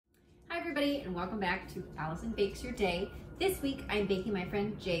everybody, and welcome back to Allison Bakes Your Day. This week I'm baking my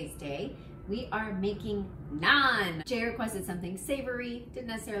friend Jay's day. We are making naan. Jay requested something savory, didn't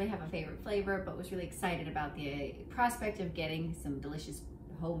necessarily have a favorite flavor, but was really excited about the prospect of getting some delicious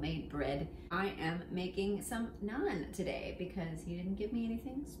homemade bread. I am making some naan today because he didn't give me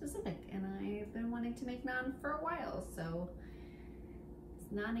anything specific, and I've been wanting to make naan for a while, so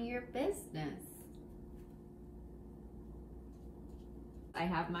it's none of your business. I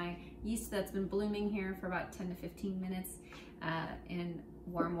have my yeast that's been blooming here for about 10 to 15 minutes in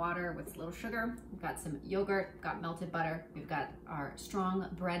warm water with a little sugar. We've got some yogurt, got melted butter. We've got our strong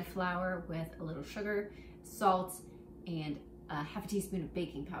bread flour with a little sugar, salt, and a half a teaspoon of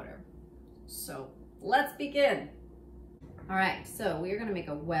baking powder. So let's begin. All right, so we are gonna make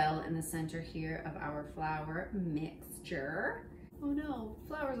a well in the center here of our flour mixture. Oh no,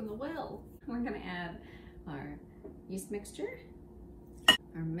 flour's in the well. We're gonna add our yeast mixture,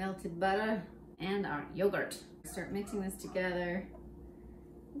 our melted butter, and our yogurt. Start mixing this together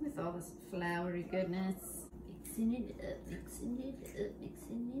with all this floury goodness. Mixing it up, mixing it up,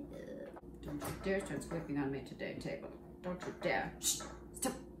 mixing it up. Don't you dare start squeaking on me today, table. Don't you dare. Shh,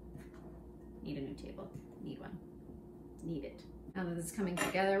 stop. Need a new table. Need one. Need it. Now that this is coming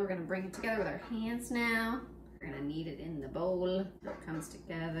together, we're gonna bring it together with our hands now. We're gonna knead it in the bowl so it comes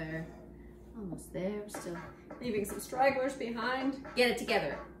together. Almost there, still leaving some stragglers behind. Get it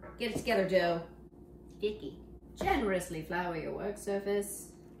together. Get it together, dough. Sticky. Generously flour your work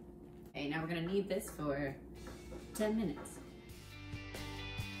surface. Okay, now we're gonna knead this for 10 minutes.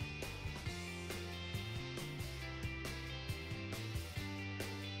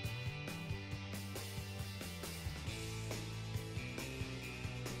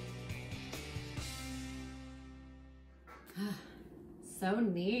 So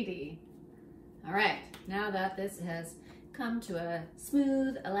needy. All right, now that this has come to a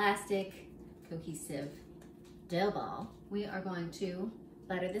smooth, elastic, cohesive dough ball, we are going to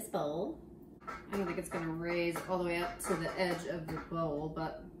butter this bowl. I don't think it's gonna raise all the way up to the edge of the bowl,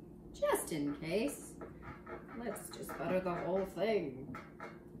 but just in case, let's just butter the whole thing.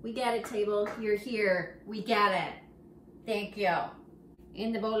 We got it, table. You're here. We got it. Thank you.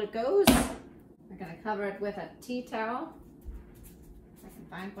 In the bowl it goes. We're gonna cover it with a tea towel. If I can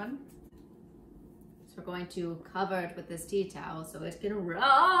find one. So we're going to cover it with this tea towel so it can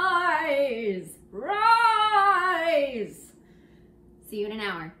rise. Rise! See you in an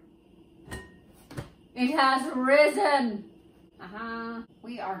hour. It has risen.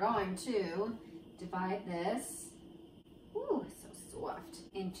 We are going to divide this, ooh, so soft,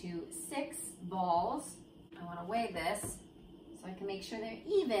 into 6 balls. I want to weigh this so I can make sure they're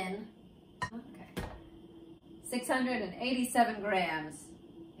even. Okay. 687 grams.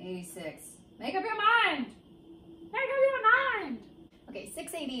 86. Make up your mind. Make up your mind. Okay,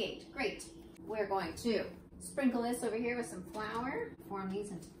 688. Great. We're going to sprinkle this over here with some flour. Form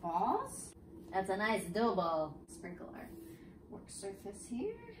these into balls. That's a nice dough ball. Sprinkle our work surface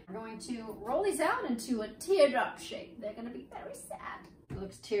here. We're going to roll these out into a teardrop shape. They're going to be very sad. It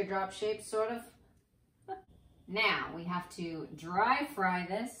looks teardrop shaped, sort of. Now we have to dry fry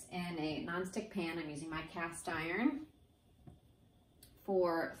this in a nonstick pan. I'm using my cast iron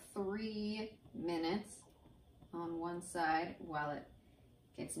for 3 minutes on one side while it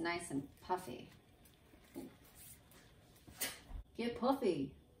gets nice and puffy. Get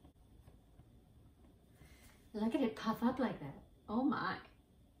puffy. Look at it puff up like that. Oh my.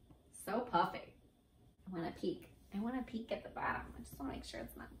 So puffy. I want to peek. I want to peek at the bottom. I just want to make sure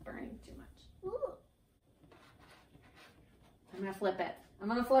it's not burning too much. Ooh. I'm going to flip it. I'm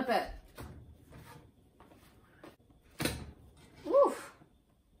going to flip it. Oof.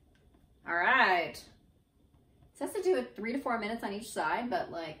 All right. It says to do it 3 to 4 minutes on each side, but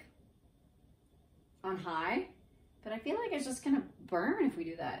like on high. But I feel like it's just gonna burn if we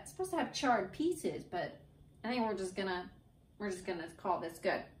do that. It's supposed to have charred pieces, but I think we're just gonna call this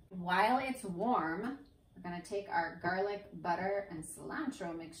good. While it's warm, we're gonna take our garlic, butter, and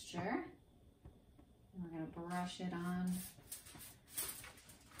cilantro mixture. And we're gonna brush it on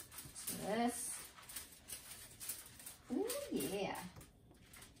to this. Ooh, yeah.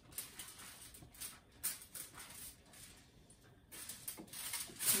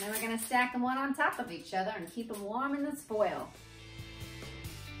 And then we're gonna stack them one on top of each other and keep them warm in this foil.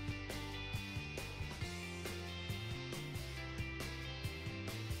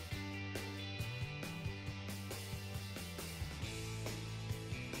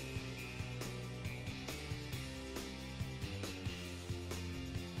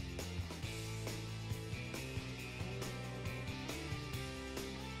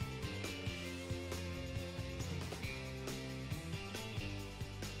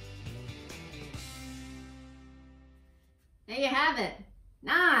 There you have it.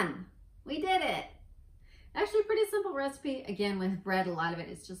 Naan. We did it. Actually, pretty simple recipe. Again, with bread, a lot of it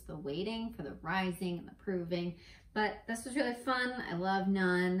is just the waiting for the rising and the proving. But this was really fun. I love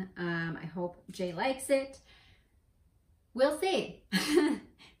naan. I hope Jay likes it. We'll see.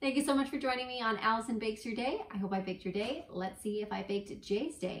 Thank you so much for joining me on Allison Bakes Your Day. I hope I baked your day. Let's see if I baked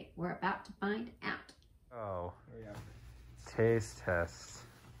Jay's day. We're about to find out. Oh, yeah. Taste test.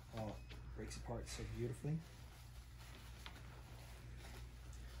 Oh, it breaks apart so beautifully.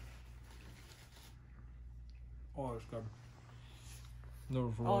 Oh, it's good.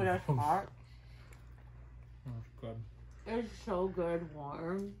 Oh, that's hot. That's good. It's so good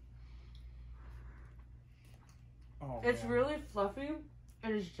warm. Oh, It's man. really fluffy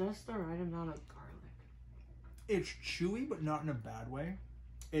and it's just the right amount of garlic. It's chewy, but not in a bad way.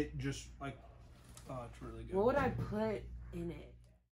 It just like, oh, it's really good. What would I put in it?